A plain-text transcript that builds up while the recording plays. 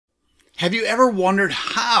Have you ever wondered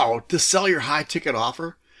how to sell your high ticket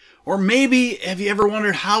offer? Or maybe have you ever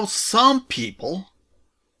wondered how some people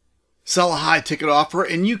sell a high ticket offer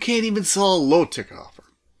and you can't even sell a low ticket offer?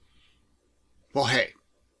 Well, hey,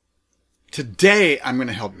 today I'm going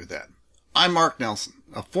to help you with that. I'm Mark Nelson,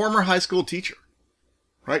 a former high school teacher,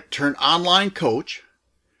 turned online coach.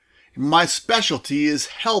 My specialty is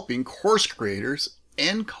helping course creators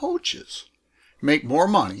and coaches make more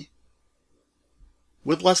money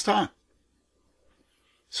with less time.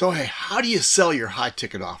 So, hey, how do you sell your high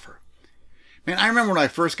ticket offer? Man, I remember when I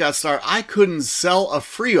first got started, I couldn't sell a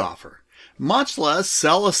free offer, much less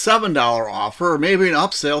sell a $7 offer or maybe an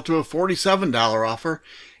upsell to a $47 offer.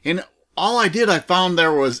 And all I did, I found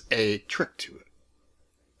there was a trick to it.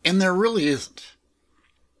 And there really isn't.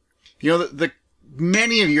 You know,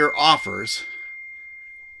 many of your offers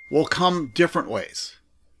will come different ways.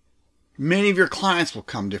 Many of your clients will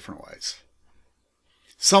come different ways.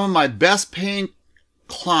 Some of my best paying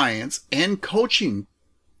clients and coaching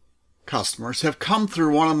customers have come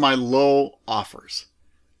through one of my low offers.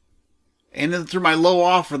 And then through my low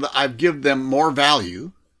offer, I've given them more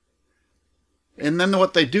value. And then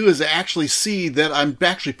what they do is they actually see that I'm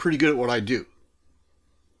actually pretty good at what I do.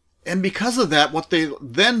 And because of that, what they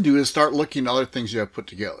then do is start looking at other things you have put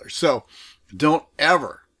together. So don't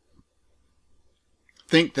ever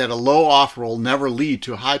think that a low offer will never lead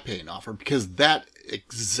to a high paying offer, because that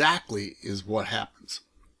exactly is what happens.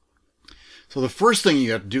 So the first thing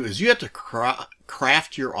you have to do is you have to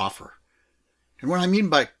craft your offer. And what I mean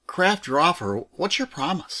by craft your offer, what's your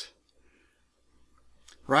promise?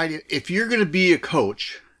 Right? If you're going to be a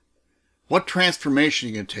coach, what transformation are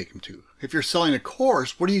you going to take them to? If you're selling a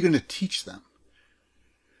course, what are you going to teach them?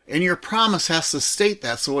 And your promise has to state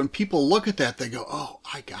that, so when people look at that, they go, oh,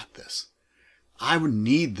 I got this. I would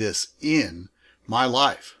need this in my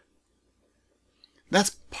life.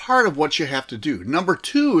 That's part of what you have to do. Number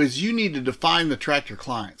two is you need to define and attract your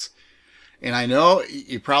clients. And I know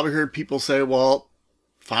you probably heard people say, well,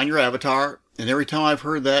 find your avatar. And every time I've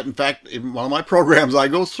heard that, in fact, in one of my programs, I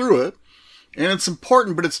go through it. And it's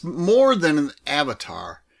important, but it's more than an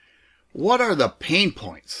avatar. What are the pain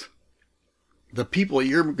points the people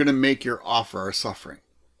you're going to make your offer are suffering?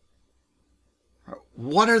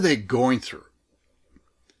 What are they going through?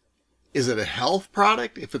 Is it a health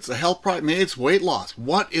product? If it's a health product, maybe it's weight loss.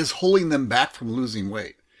 What is holding them back from losing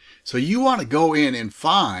weight? So you want to go in and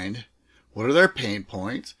find what are their pain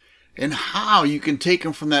points and how you can take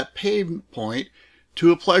them from that pain point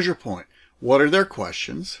to a pleasure point. What are their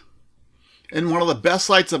questions? And one of the best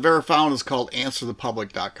sites I've ever found is called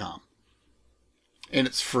answerthepublic.com. And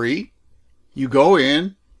it's free. You go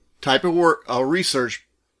in, type a word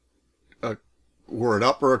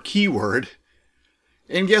up or a keyword,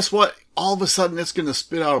 and guess what? All of a sudden it's going to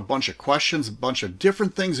spit out a bunch of questions, a bunch of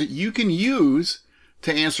different things that you can use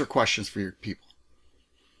to answer questions for your people,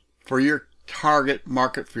 for your target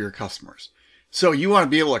market, for your customers. So you want to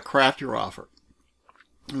be able to craft your offer.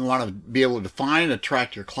 You want to be able to define and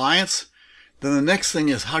attract your clients. Then the next thing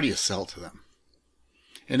is, how do you sell to them?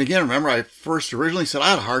 And again, remember, I first originally said I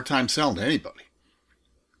had a hard time selling to anybody.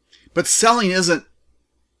 But selling isn't,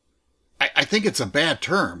 I think it's a bad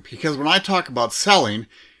term, because when I talk about selling,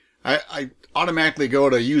 I automatically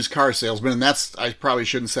go to used car salesmen, and I probably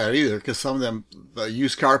shouldn't say that either, because some of them, the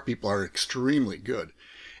used car people, are extremely good.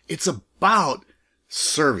 It's about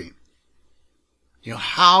serving. You know,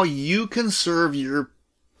 how you can serve your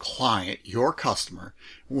client, your customer,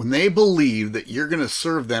 when they believe that you're going to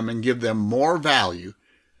serve them and give them more value,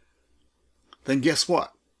 then guess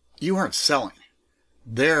what? You aren't selling.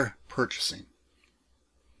 They're purchasing.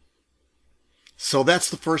 So that's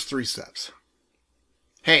the first 3 steps.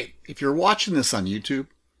 Hey, if you're watching this on YouTube,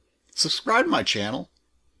 subscribe to my channel.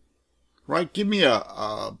 Give me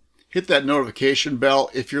hit that notification bell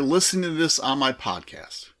if you're listening to this on my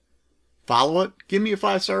podcast. Follow it. Give me a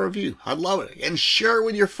 5-star review. I'd love it. And share it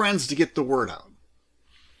with your friends to get the word out.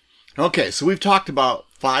 Okay, so we've talked about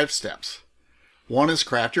 5 steps. 1 is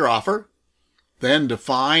craft your offer. Then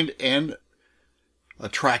define and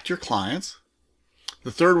attract your clients.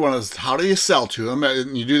 The third one is, how do you sell to them?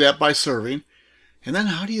 And you do that by serving. And then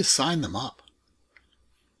how do you sign them up?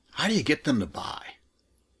 How do you get them to buy?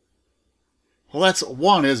 Well, that's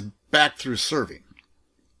one is back through serving.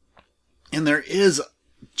 And there is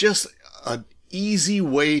just an easy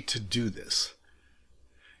way to do this.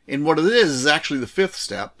 And what it is actually the 5th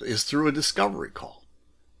step is through a discovery call.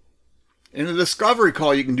 And a discovery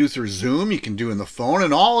call you can do through Zoom, you can do in the phone,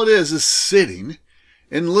 and all it is sitting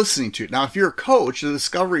and listening to it. Now, if you're a coach, the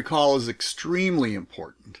discovery call is extremely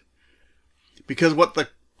important, because what the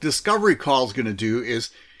discovery call is going to do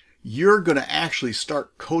is you're going to actually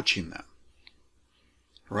start coaching them.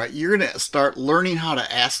 right? You're going to start learning how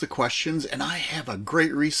to ask the questions, and I have a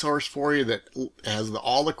great resource for you that has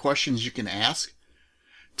all the questions you can ask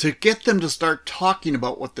to get them to start talking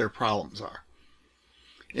about what their problems are.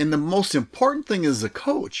 And the most important thing as a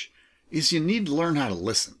coach is you need to learn how to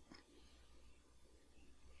listen.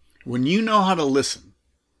 When you know how to listen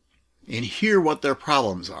and hear what their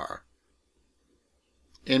problems are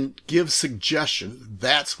and give suggestions,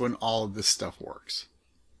 that's when all of this stuff works.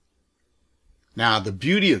 Now, the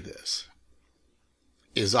beauty of this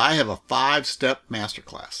is I have a 5-step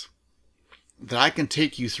masterclass that I can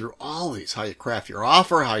take you through all these: how you craft your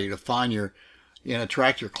offer, how you define and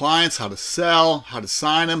attract your clients, how to sell, how to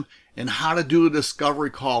sign them, and how to do a discovery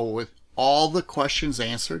call with all the questions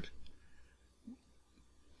answered.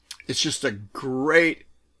 It's just a great,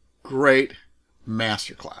 great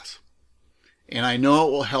masterclass. And I know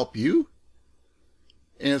it will help you,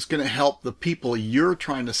 and it's going to help the people you're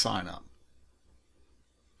trying to sign up.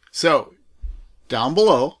 So, down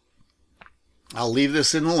below, I'll leave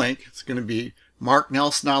this in the link. It's going to be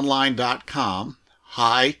marknelsononline.com,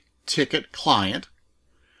 high ticket client,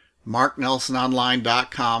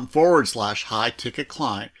 marknelsononline.com/high ticket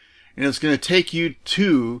client. And it's going to take you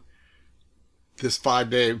to this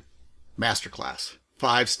 5-day masterclass,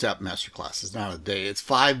 5-step masterclass. It's not a day. It's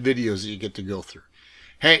 5 videos that you get to go through.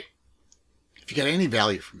 Hey, if you got any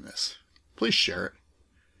value from this, please share it,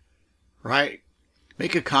 right?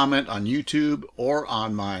 Make a comment on YouTube or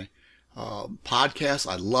on my podcast.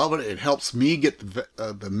 I love it. It helps me get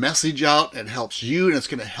the message out. It helps you, and it's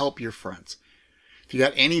going to help your friends. If you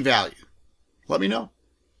got any value, let me know.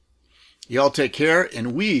 Y'all take care,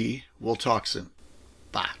 and we will talk soon.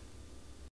 Bye.